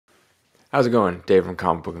How's it going? Dave from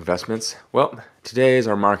Comic Book Investments. Well, today is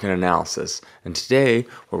our market analysis, and today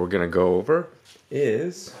what we're going to go over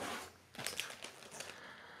is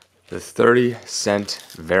the 30-cent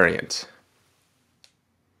variant.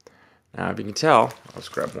 Now, if you can tell, I'll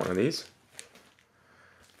just grab one of these.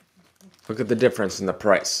 Look at the difference in the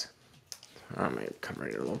price. I might come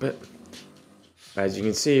right here a little bit. As you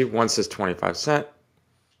can see, one says 25 cent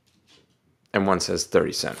and one says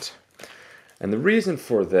 30 cent. And the reason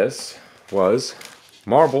for this was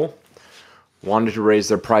Marvel wanted to raise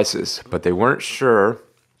their prices, but they weren't sure,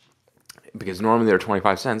 because normally they're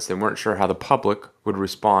 25 cents, they weren't sure how the public would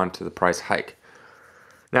respond to the price hike.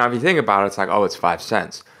 Now, if you think about it, it's like, oh, it's 5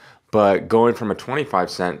 cents. But going from a 25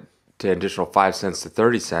 cent to an additional 5 cents to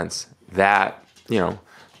 30 cents, that,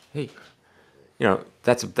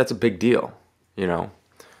 that's a big deal.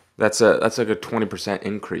 That's like a 20%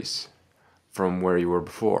 increase from where you were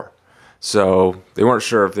before. So they weren't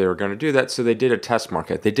sure if they were going to do that, so they did a test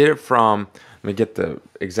market. They did it from, let me get the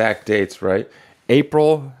exact dates right,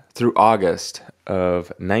 April through August of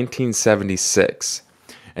 1976.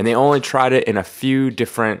 And they only tried it in a few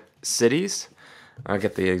different cities. I'll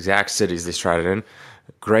get the exact cities they tried it in.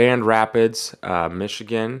 Grand Rapids,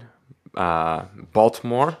 Michigan,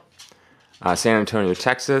 Baltimore, San Antonio,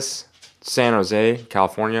 Texas, San Jose,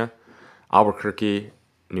 California, Albuquerque,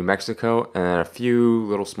 New Mexico, and a few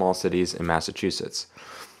little small cities in Massachusetts.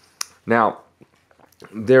 Now,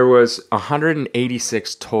 there was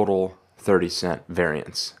 186 total 30-cent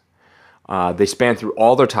variants. They span through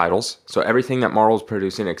all their titles, so everything that Marvel's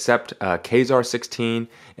producing except Kazar 16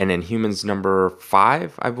 and Inhumans number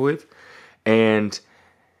 5, I believe. And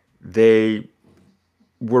they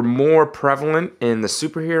were more prevalent in the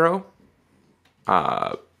superhero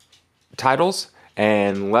titles,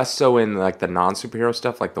 and less so in like the non-superhero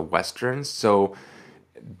stuff, like the westerns. So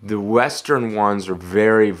the western ones are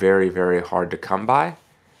very, very, very hard to come by,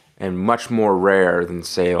 and much more rare than,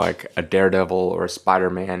 say, like a Daredevil or a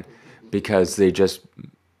Spider-Man, because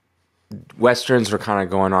westerns were kind of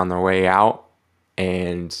going on their way out,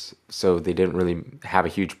 and so they didn't really have a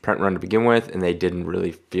huge print run to begin with, and they didn't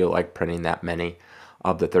really feel like printing that many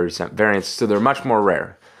of the 30-cent variants, so they're much more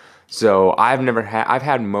rare. So I've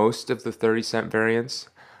had most of the 30-cent variants,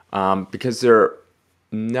 because they're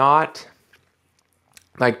not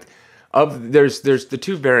like, there's the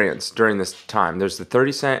two variants during this time. There's the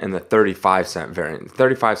 30-cent and the 35-cent variant. The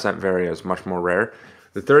 35-cent variant is much more rare.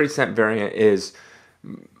 The 30-cent variant is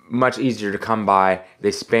much easier to come by.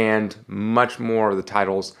 They spanned much more of the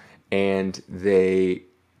titles, and they're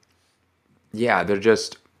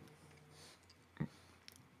just,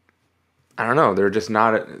 I don't know, they're just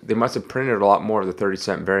not, they must have printed a lot more of the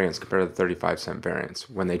 30-cent variants compared to the 35-cent variants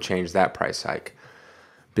when they changed that price hike,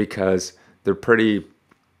 because they're pretty,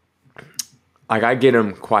 like, I get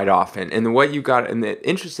them quite often. And what you got, and the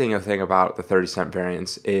interesting thing about the 30-cent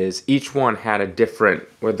variants is each one had a different,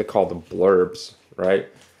 what they call the blurbs, right?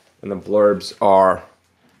 And the blurbs are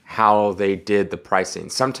how they did the pricing.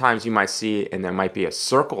 Sometimes you might see, and there might be a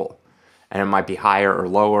circle, and it might be higher or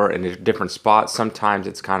lower in a different spot. Sometimes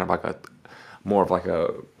it's kind of like more of like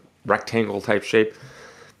a rectangle type shape.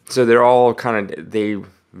 So they're all they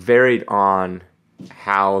varied on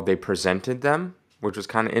how they presented them, which was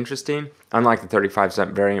kind of interesting. Unlike the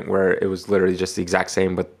 35-cent variant, where it was literally just the exact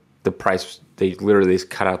same, but the price, they literally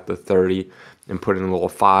cut out the 30 and put in a little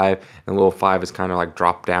 5, and the little 5 is kind of like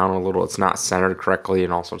dropped down a little. It's not centered correctly,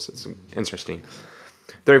 and also it's interesting.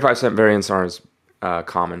 35-cent variants aren't as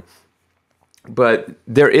common. But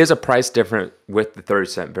there is a price difference with the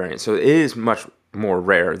 30-cent variant. So it is much more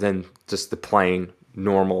rare than just the plain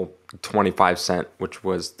normal 25 cent, which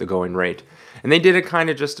was the going rate. And they did it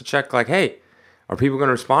kind of just to check, like, hey, are people going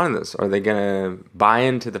to respond to this? Are they going to buy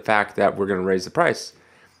into the fact that we're going to raise the price?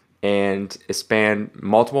 And it spanned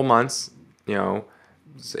multiple months,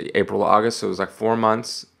 say April to August, so it was like 4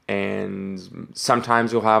 months. And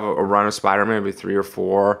sometimes you'll have a run of Spider-Man, maybe 3 or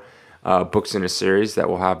 4 books in a series that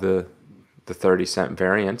will have the 30-cent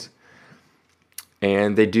variant,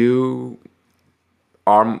 and they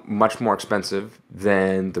are much more expensive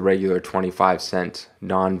than the regular 25-cent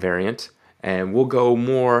non-variant, and we'll go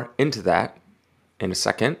more into that in a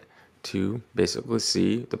second to basically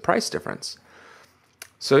see the price difference.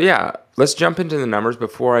 So yeah, let's jump into the numbers.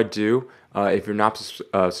 Before I do, if you're not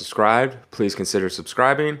subscribed, please consider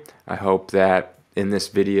subscribing. I hope that in this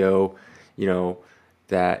video,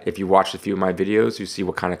 that if you watch a few of my videos, you see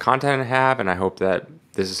what kind of content I have, and I hope that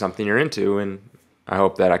this is something you're into, and I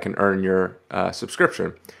hope that I can earn your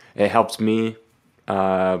subscription. It helps me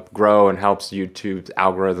grow and helps YouTube's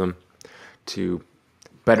algorithm to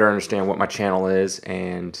better understand what my channel is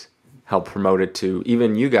and help promote it to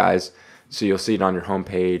even you guys, So you'll see it on your home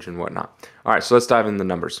page and whatnot. All right, so let's dive into the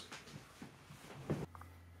numbers.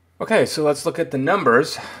 Okay, so let's look at the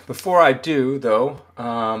numbers. Before I do, though,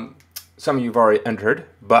 some of you've already entered,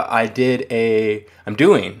 but I'm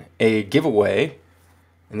doing a giveaway,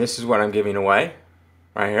 and this is what I'm giving away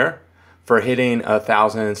right here for hitting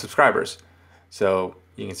 1,000 subscribers. So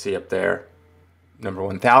you can see up there, number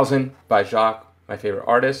 1,000 by Jacques, my favorite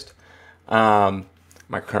artist, my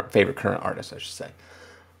favorite current artist, I should say.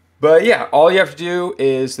 But yeah, all you have to do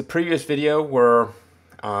is the previous video where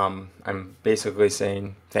I'm basically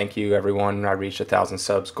saying thank you everyone, I reached 1,000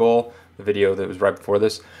 subs goal, the video that was right before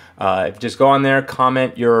this. Just go on there,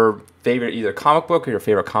 comment your favorite either comic book or your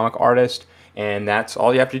favorite comic artist, and that's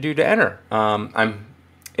all you have to do to enter.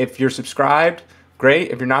 If you're subscribed,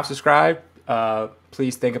 great. If you're not subscribed,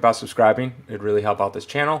 please think about subscribing. It'd really help out this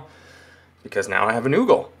channel because now I have a new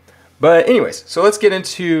goal. But anyways, so let's get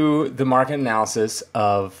into the market analysis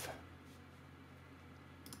of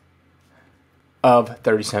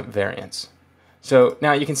 30-cent variants. So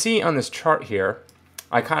now you can see on this chart here,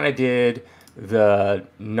 I kind of did the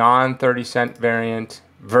non-30-cent variant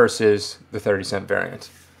versus the 30-cent variant.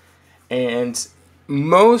 And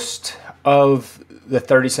most of the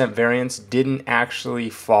 30-cent variants didn't actually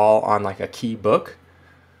fall on like a key book.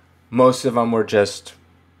 Most of them were just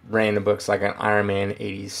random books like an Iron Man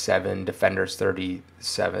 87, Defenders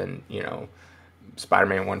 37, you know,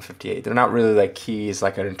 Spider-Man 158. They're not really like keys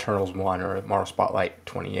like an Eternals 1 or a Marvel Spotlight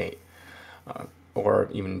 28, or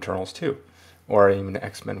even Eternals 2, or even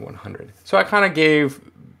X-Men 100. So I kind of gave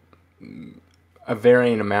a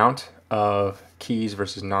varying amount of keys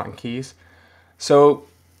versus non-keys. So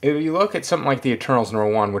if you look at something like the Eternals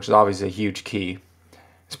 #1, which is obviously a huge key,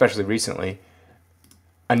 especially recently,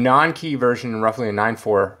 a non-key version, roughly a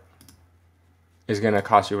 9.4, is going to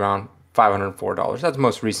cost you around $504. That's the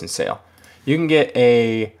most recent sale. You can get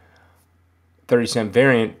a 30-cent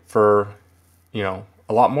variant for, you know,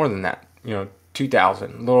 a lot more than that. You know,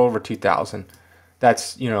 2,000, a little over 2,000.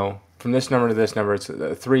 That's, you know, from this number to this number, it's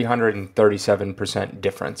a 337%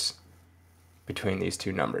 difference between these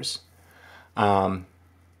two numbers. So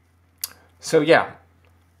yeah,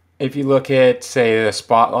 if you look at, say, the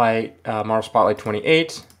Spotlight, Marvel Spotlight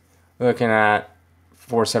 28, looking at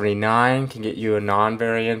 $479 can get you a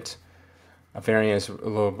non-variant. A variant is a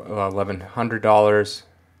little $1,100.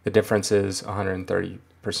 The difference is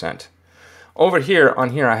 130%. Over here, on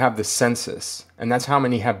here, I have the census, and that's how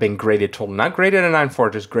many have been graded total. Not graded in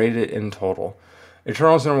 9.4, just graded in total.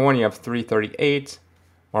 Eternals #1, you have 338.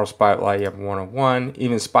 Marvel Spotlight, you have 101.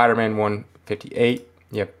 Even Spider-Man 158,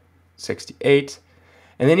 you have 68.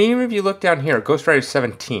 And then even if you look down here, Ghost Rider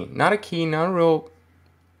 17, not a key, not a real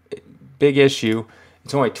big issue.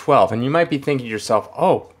 It's only 12. And you might be thinking to yourself,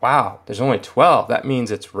 oh, wow, there's only 12. That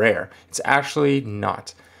means it's rare. It's actually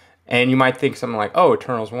not. And you might think something like, oh,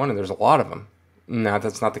 Eternals 1, and there's a lot of them. No,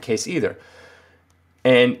 that's not the case either.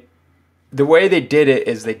 And the way they did it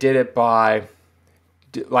is they did it by,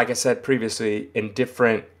 like I said previously, in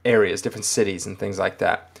different areas, different cities and things like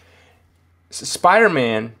that. So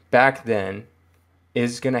Spider-Man back then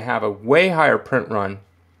is going to have a way higher print run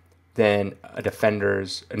than a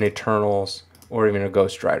Defenders, an Eternals, or even a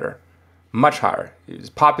Ghost Rider. Much higher. He was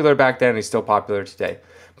popular back then, and he's still popular today.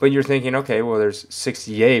 But you're thinking, okay, well, there's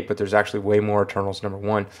 68, but there's actually way more Eternals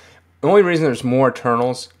 #1. The only reason there's more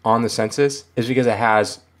Eternals on the census is because it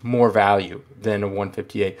has more value than a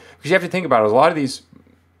 158. Because you have to think about it, a lot of these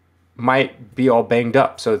might be all banged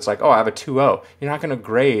up. So it's like, oh, I have a 2.0. You're not going to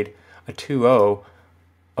grade a 2.0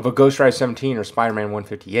 of a Ghost Rider 17 or Spider-Man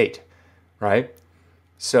 158, right?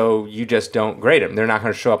 So you just don't grade them. They're not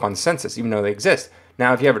going to show up on the census, even though they exist.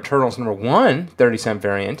 Now, if you have Eternals #1 30-cent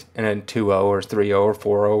variant and a 2.0 or 3.0 or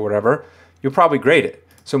 4.0 or whatever, you'll probably grade it.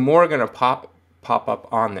 So more are going to pop up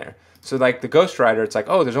on there. So like the Ghost Rider, it's like,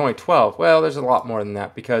 oh, there's only 12. Well, there's a lot more than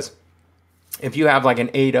that, because if you have like an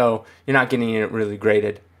 8.0, you're not getting it really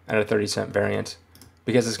graded at a 30-cent variant,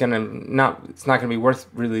 because it's not going to be worth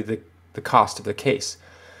really the cost of the case.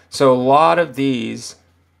 So a lot of these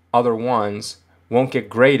other ones won't get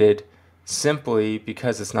graded simply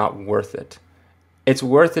because it's not worth it. It's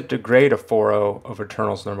worth it to grade a 4.0 of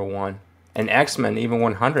Eternals #1. And X-Men, even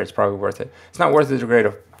 100, is probably worth it. It's not worth it to grade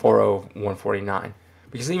a 4.0 149.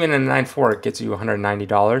 Because even in a 9.4, it gets you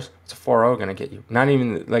 $190. It's a 4.0 going to get you. Not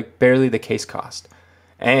even, like, barely the case cost.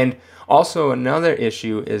 And also another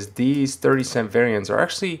issue is these 30-cent variants are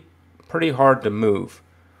actually pretty hard to move.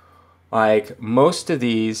 Like, most of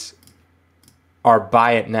these are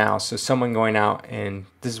buy it now. So someone going out and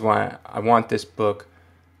this is why I want this book.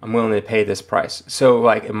 I'm willing to pay this price. So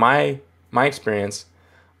like in my experience,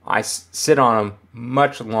 I sit on them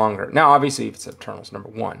much longer. Now, obviously, if it's Eternals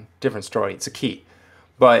 #1, different story. It's a key.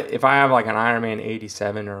 But if I have like an Iron Man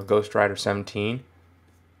 87 or a Ghost Rider 17,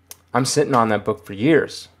 I'm sitting on that book for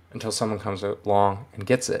years until someone comes along and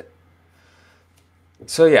gets it.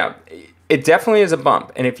 So yeah, it definitely is a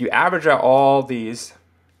bump. And if you average out all these,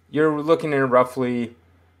 you're looking at roughly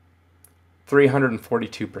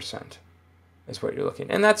 342% is what you're looking.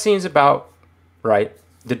 And that seems about right,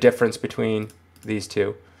 the difference between these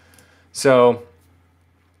two. So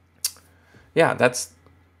yeah, that's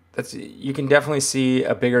you can definitely see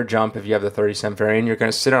a bigger jump if you have the 30-cent variant. You're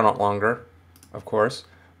going to sit on it longer, of course.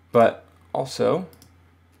 But also,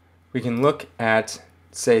 we can look at,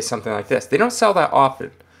 say, something like this. They don't sell that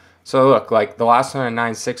often. So look, like the last time a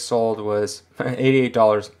 9.6 sold was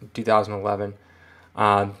 $88 in 2011.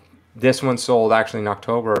 This one sold actually in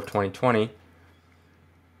October of 2020.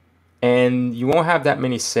 And you won't have that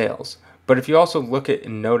many sales. But if you also look at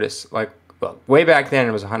and notice, like, well, way back then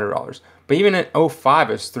it was $100. But even in 05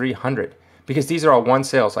 it was $300. Because these are all one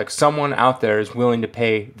sales. Like, someone out there is willing to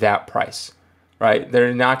pay that price. Right?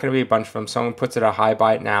 There's not going to be a bunch of them. Someone puts it a high,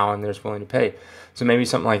 buy it now, and they're just willing to pay. So maybe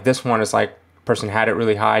something like this one is like, person had it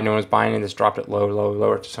really high, no one's buying it, just dropped it low,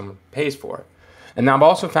 lower, to someone pays for it. And now I've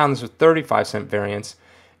also found this with 35-cent variants,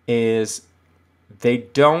 is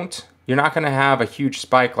you're not going to have a huge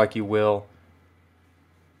spike like you will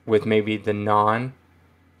with maybe the non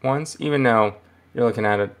ones, even though you're looking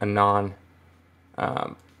at a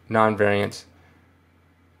non-variant.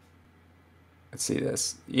 Let's see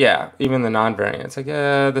this. Yeah, even the non-variant, it's like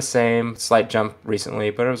the same, slight jump recently,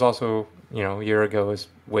 but it was also, a year ago is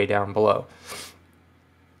way down below.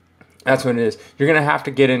 That's what it is. You're going to have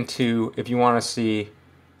to get into, if you want to see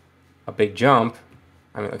a big jump,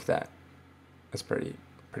 I mean, look at that. That's pretty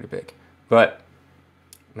big. But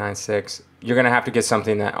 9.6, you're going to have to get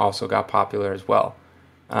something that also got popular as well.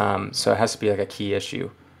 So it has to be like a key issue.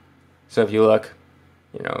 So if you look,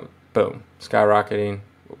 boom, skyrocketing.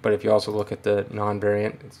 But if you also look at the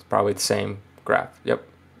non-variant, it's probably the same graph. Yep.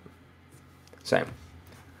 Same.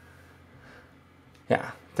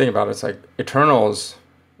 Yeah. Think about it. It's like Eternals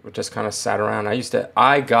just kind of sat around.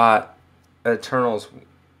 I got Eternals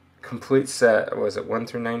complete set, was it 1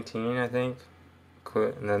 through 19, I think?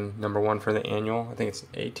 And then #1 for the annual. I think it's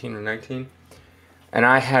 18 or 19. And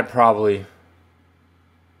I had probably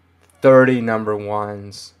 30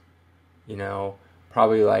 #1s,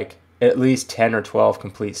 probably like at least 10 or 12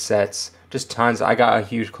 complete sets. Just tons. I got a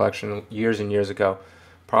huge collection years and years ago.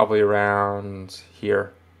 Probably around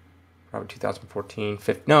here. Probably 2014.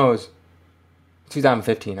 No, it was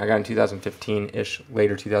 2015. I got in 2015-ish,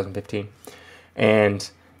 later 2015. And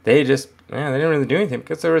they just, they didn't really do anything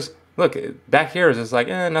because there was, look, back here is just like,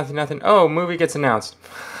 nothing. Oh, movie gets announced.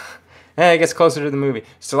 It gets closer to the movie.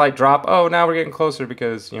 Slight drop. Oh, now we're getting closer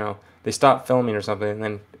because, they stopped filming or something, and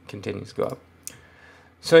then it continues to go up.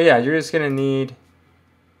 So yeah, you're just going to need,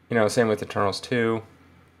 same with Eternals 2,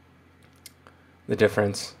 the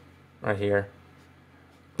difference right here.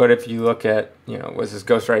 But if you look at, was this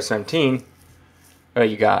Ghost Rider 17,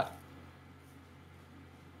 you got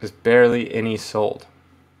just barely any sold.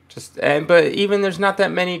 But even there's not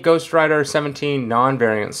that many Ghost Rider 17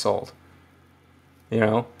 non-variants sold.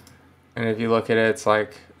 And if you look at it, it's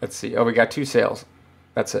like, let's see, we got 2 sales.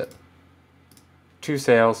 That's it. 2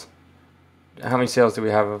 sales. How many sales do we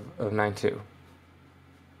have of 9.2?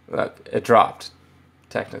 Look, it dropped,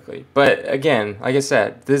 technically. But again, like I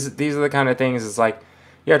said, these are the kind of things, it's like,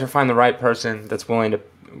 you have to find the right person that's willing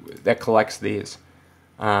that collects these.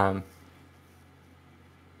 But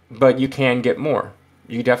you can get more.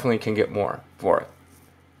 You definitely can get more for it.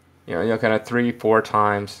 You're kind of 3-4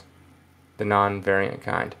 times the non-variant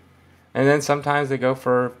kind. And then sometimes they go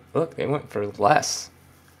for, they went for less.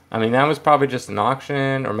 I mean, that was probably just an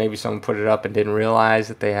auction, or maybe someone put it up and didn't realize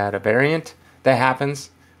that they had a variant. That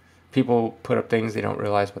happens. People put up things, they don't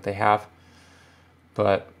realize what they have.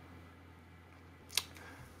 But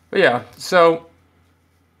yeah, so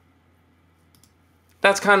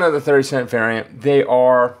that's kind of the 30-cent variant. They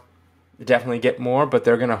definitely get more, but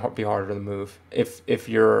they're going to be harder to move if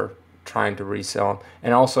you're trying to resell them.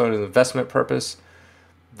 And also, as an investment purpose,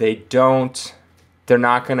 they're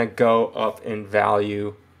not going to go up in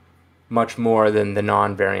value much more than the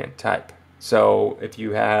non-variant type. So if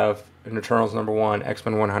you have an Eternals #1,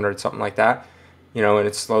 X-Men 100, something like that, and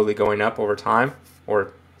it's slowly going up over time,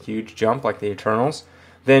 or huge jump like the Eternals,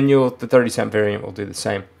 then the 30-cent variant will do the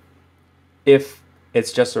same. If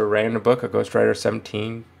it's just a random book, a Ghost Rider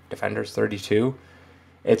 17, Defenders 32,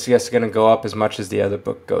 it's just going to go up as much as the other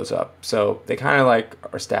book goes up. So they kind of like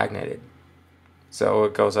are stagnated. So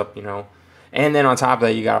it goes up, And then on top of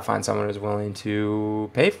that, you got to find someone who's willing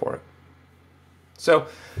to pay for it. So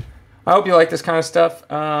I hope you like this kind of stuff.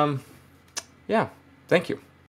 Yeah, thank you.